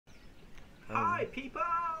Hi, people!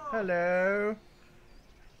 Hello.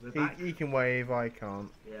 We're back. He can wave, I can't.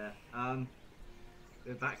 Yeah.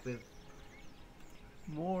 We're back with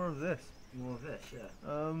More of this. more of this. Yeah.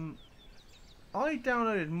 I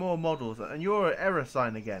downloaded more models, and you're an error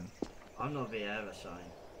sign again. I'm not the error sign.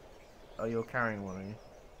 Oh, you're carrying one, are you?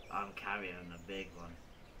 I'm carrying a big one.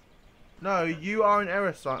 No, you are an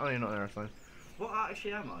error sign. Oh, you're not an error sign. What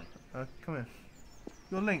actually am I? Come here.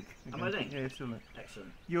 You're Link. Am I Link? Yeah, you're still Link.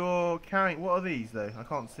 Excellent. You're carrying. What are these though? I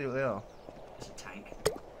can't see what they are. It's a tank.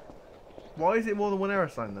 Why is it more than one error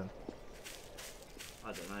sign then?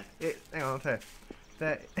 I don't know. Hang on, I'll tell you.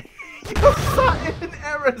 You're sat in an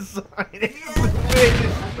error sign. It's the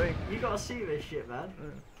weirdest thing. You gotta see this shit, man.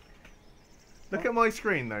 Look at my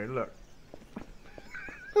screen though. Look.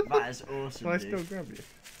 That is awesome. Can I dude. still grab you?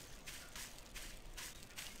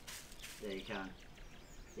 Yeah, you can.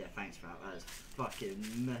 Yeah, thanks for that. That is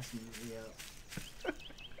fucking messing me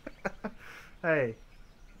up. Hey,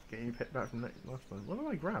 getting you picked back from last time. What have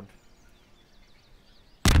I grabbed?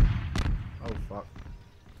 Oh fuck!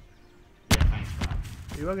 Yeah, thanks for that.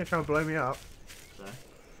 You are gonna try and blow me up. So.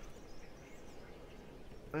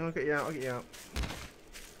 I'll get you out. I'll get you out.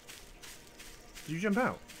 Did you jump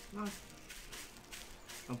out? No.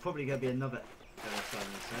 I'm probably gonna be another error sign in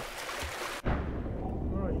a sec.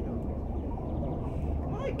 Where are you going?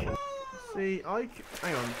 My car! See,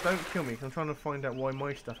 hang on. Don't kill me, because I'm trying to find out why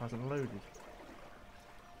my stuff hasn't loaded.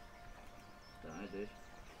 Don't know, dude.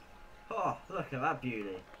 Oh, look at that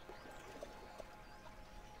beauty.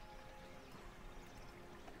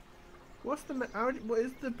 What's the what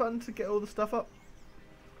is the button to get all the stuff up?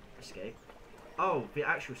 Escape. Oh, the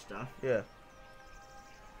actual stuff. Yeah.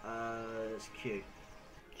 It's Q.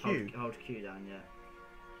 Q. Hold Q down, yeah.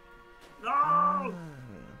 No! Ah.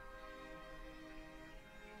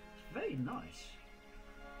 It's very nice.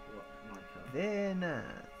 What, my car? Very nice.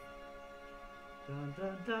 Dun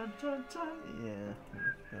dun dun dun dun. Yeah.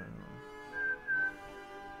 What's going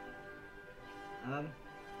on?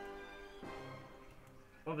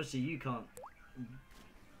 Obviously you can't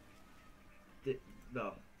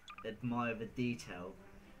well, admire the detail,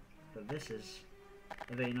 but this is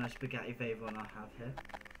a very nice spaghetti favour one I have here.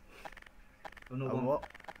 I'm not one. What?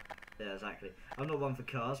 Yeah, exactly. I'm not one for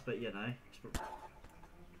cars, but you know,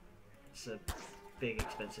 it's a big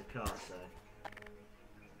expensive car, so.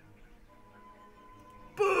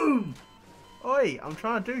 Boom! Oi! I'm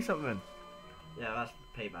trying to do something. Yeah, that's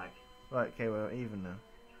payback. Right. Okay, we're even now.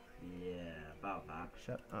 Yeah, about that.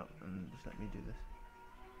 Shut up and just let me do this.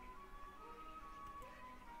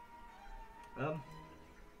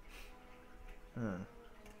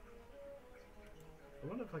 I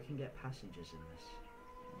wonder if I can get passengers in this.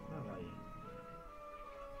 Where are you?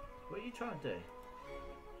 What are you trying to do?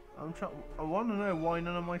 I want to know why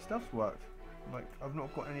none of my stuff's worked. Like, I've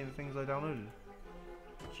not got any of the things I downloaded.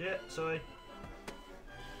 Shit, sorry.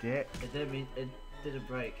 Dick. It didn't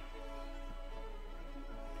break.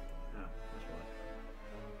 Oh, that's why.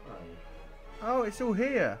 Where are you? Oh, it's all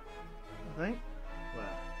here. I think.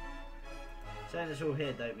 Where? Saying it's all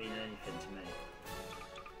here don't mean anything to me.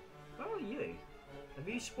 Where are you? Have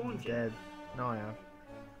you spawned yet? Dead. No, I have.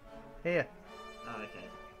 Here. Oh, okay.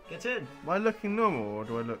 Get in! Am I looking normal or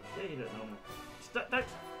do I look? Yeah, you look normal. Don't!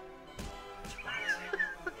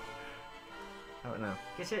 How about now?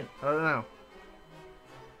 Get in! How about now?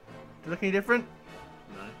 Do I look any different?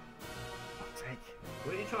 No. Fuck's sake.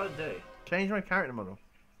 What are you trying to do? Change my character model.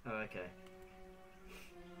 Oh, okay.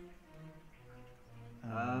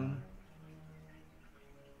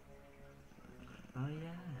 Oh yeah,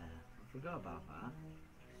 I forgot about that.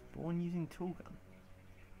 Spawn using tool gun.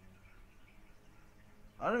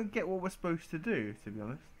 I don't get what we're supposed to do, to be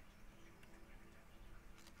honest.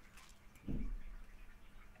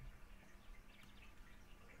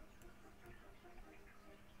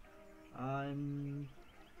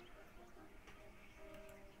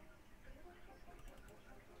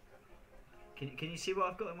 Can you see what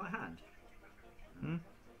I've got in my hand? Hmm?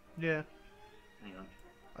 Yeah, Hang on.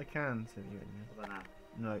 I can see you. What about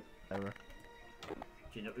now? No, error.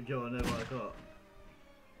 Do you want to know what I got?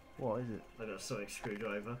 What is it? I got a sonic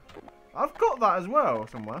screwdriver. I've got that as well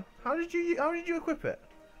somewhere. How did you equip it?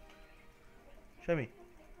 Show me.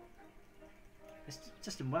 It's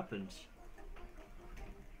just in weapons.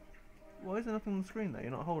 Why is there nothing on the screen though?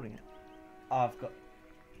 You're not holding it. Oh, I've got.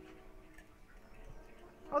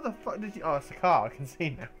 How the fuck did you? Oh, it's a car. I can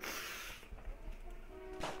see now.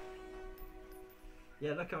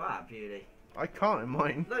 Yeah, look at that beauty. I can't in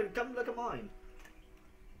mine. No, come look at mine.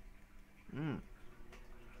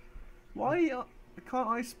 Why can't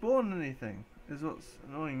I spawn anything? Is what's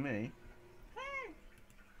annoying me.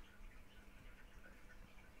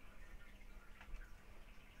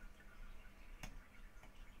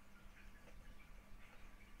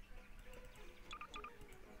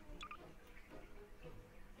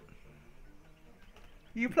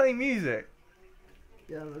 You play music?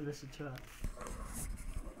 Yeah, I'll listen to it.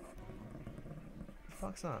 The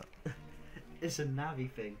fuck's that? It's a Navi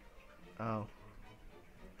thing. Oh.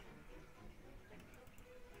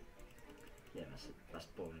 Yeah, that's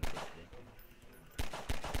boring quickly.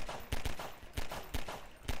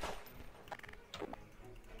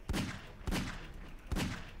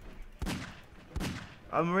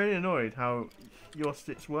 I'm really annoyed how your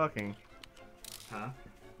shit's working. Huh?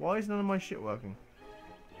 Why is none of my shit working?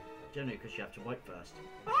 Generally, because you have to wipe first.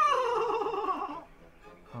 Ha,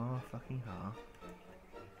 fucking ha.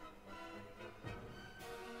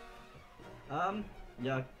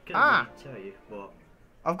 Yeah, I couldn't really tell you what.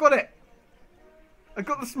 I've got it! I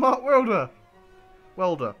got the smart welder!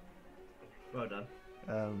 Welder. Well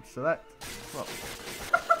done. Select. Well,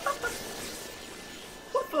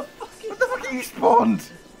 What the fuck is what the fuck are you spawned?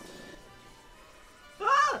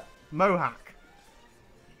 Ah! Mohawk.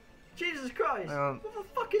 Jesus Christ! Hang on. What the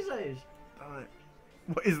fuck is those?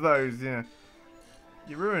 What is those? Yeah.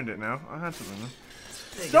 You ruined it now. I had something.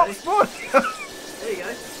 There you Stop go. spawning! There you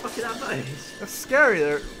go. Fucking have those. That's scary.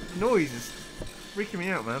 Their noise is freaking me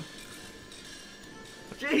out, man.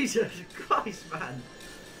 Jesus Christ, man.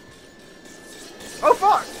 Oh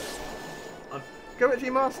fuck! I've Go back to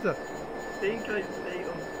your master. think I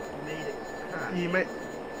made it crash. You made.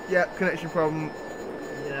 Yeah, connection problem.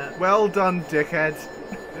 Yeah. Well done, dickhead.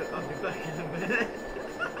 I'll be back in a minute.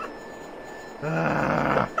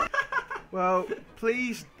 Ah. Well,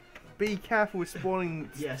 please be careful with spawning.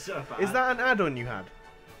 Yeah, sorry about Is that an add-on you had?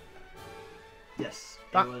 Yes.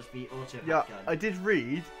 That- It was the auto Yeah, hack gun. I did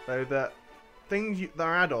read though that that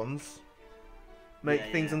are add-ons make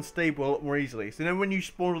Yeah, things yeah. unstable a lot more easily. So then when you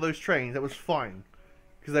spawned all those trains, that was fine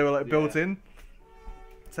because they were like built Yeah. in.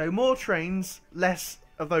 So more trains, less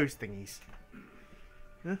of those thingies.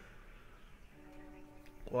 Yeah.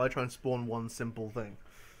 Well, I try and spawn one simple thing.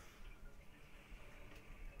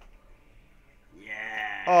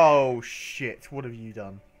 Yeah. Oh shit! What have you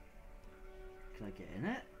done? Can I get in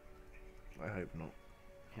it? I hope not.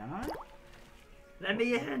 Can I? Let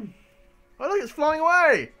me in. Oh look, it's flying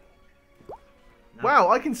away! No. Wow,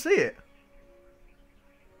 I can see it.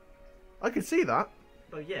 I can see that.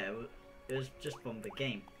 Oh yeah, it was just from the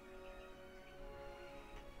game.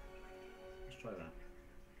 Let's try that.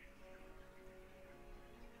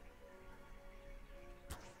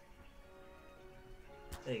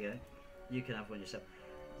 There you go. You can have one yourself.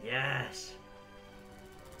 Yes.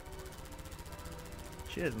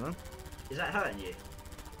 Cheers, man. Is that hurting you?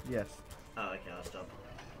 Yes. Oh, okay. I'll stop.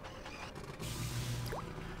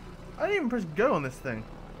 I didn't even press go on this thing.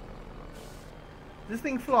 Does this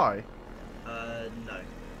thing fly? No.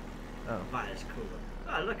 Oh. That is cool.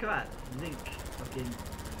 Oh, look at that. Link fucking.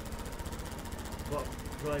 What?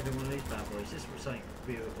 Driving one of these bad boys. This was something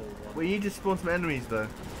beautiful. We need to spawn some enemies though.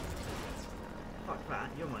 Fuck that.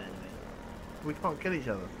 You're my enemy. We can't kill each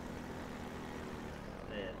other.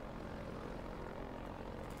 Yeah.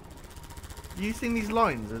 Do you sing these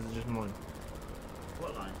lines or is it just mine?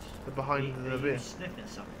 What lines? The behind Are the you bit. sniffing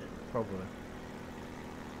something? Probably.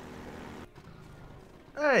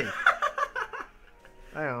 Hey!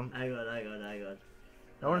 Hang on. Hang on.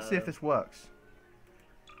 I want to see if this works.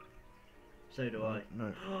 So do I.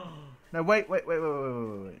 No. No, wait.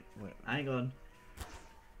 Hang on.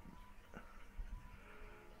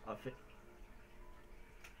 I think.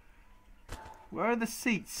 Where are the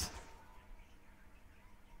seats?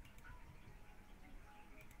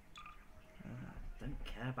 Don't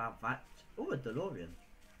care about that. Oh, a DeLorean.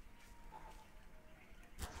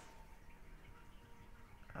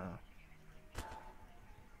 Oh.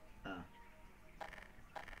 Ah.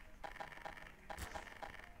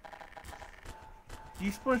 Do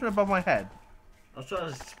you spawn something above my head? I was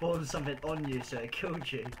trying to spawn something on you so it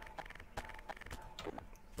killed you.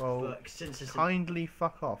 Well, But since it's kindly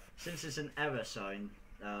fuck off. since it's an error sign,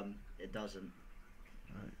 it doesn't.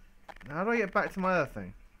 Now, how do I get back to my other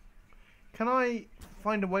thing? Can I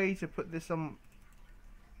find a way to put this on?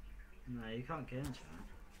 No, you can't get into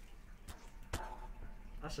that.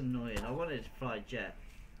 That's annoying. I wanted to fly jet.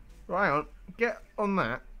 Right, hang on. Get on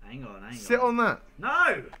that. Hang on. Sit on that.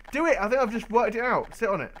 No! Do it. I think I've just worked it out. Sit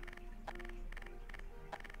on it.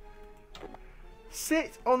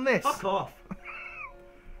 Sit on this. Fuck off!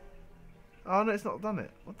 Oh no, it's not done it.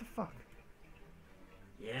 What the fuck?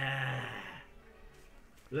 Yeah.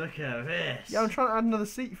 Look at this. Yeah, I'm trying to add another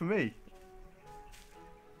seat for me.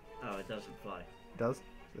 Oh, it doesn't fly. It does.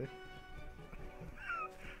 See?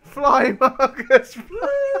 Fly, Marcus.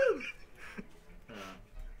 Woo!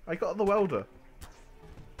 I got the welder.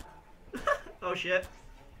 Oh shit.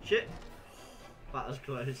 Shit. That was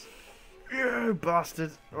close. You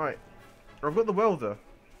bastard. Right. I've got the welder.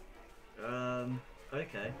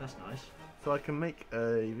 Okay, that's nice. So I can make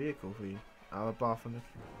a vehicle for you out of a bath and a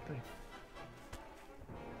thing.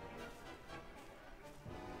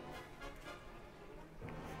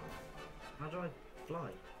 How do I fly?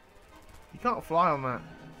 You can't fly on that.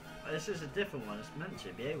 This is a different one. It's meant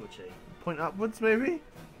to be able to. Point upwards, maybe?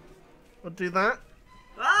 Or do that?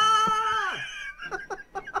 Ah!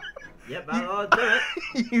 Yep, I'll do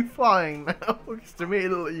it. You flying now? Because to me it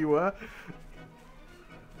looked like you were.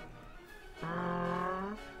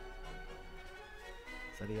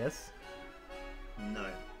 Is that a yes? No.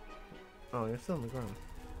 Oh, you're still on the ground.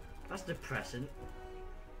 That's depressing.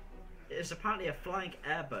 It's apparently a flying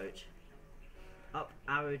airboat. Up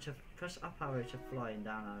arrow to press up arrow to fly and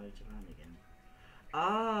down arrow to land again.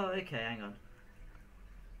 Oh, okay, hang on.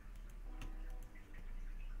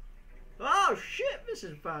 Oh shit, this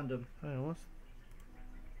is random. Hey, what's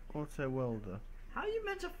auto welder? How are you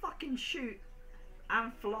meant to fucking shoot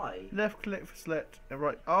and fly? Left click for select and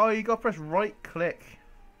right. Oh, you gotta press right click.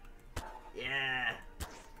 Yeah.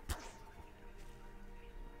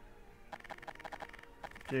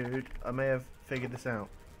 Dude, I may have figured this out.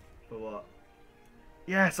 For what?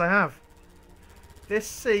 Yes, I have. This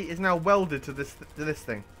seat is now welded to this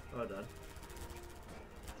thing. Well done.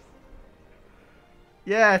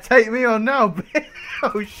 Yeah, take me on now, bitch.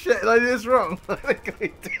 Oh shit, did I do this wrong? I think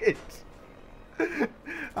I did.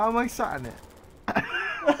 How am I sat in it? I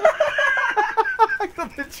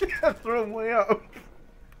got the chair the wrong way up.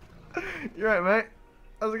 You right, mate?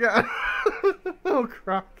 How's it going? Oh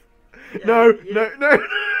crap. Yeah, No, you... no, no.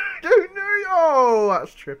 Don't no. Oh,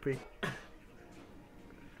 that's trippy.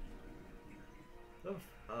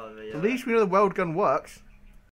 Oh, yeah. At least we know the weld gun works.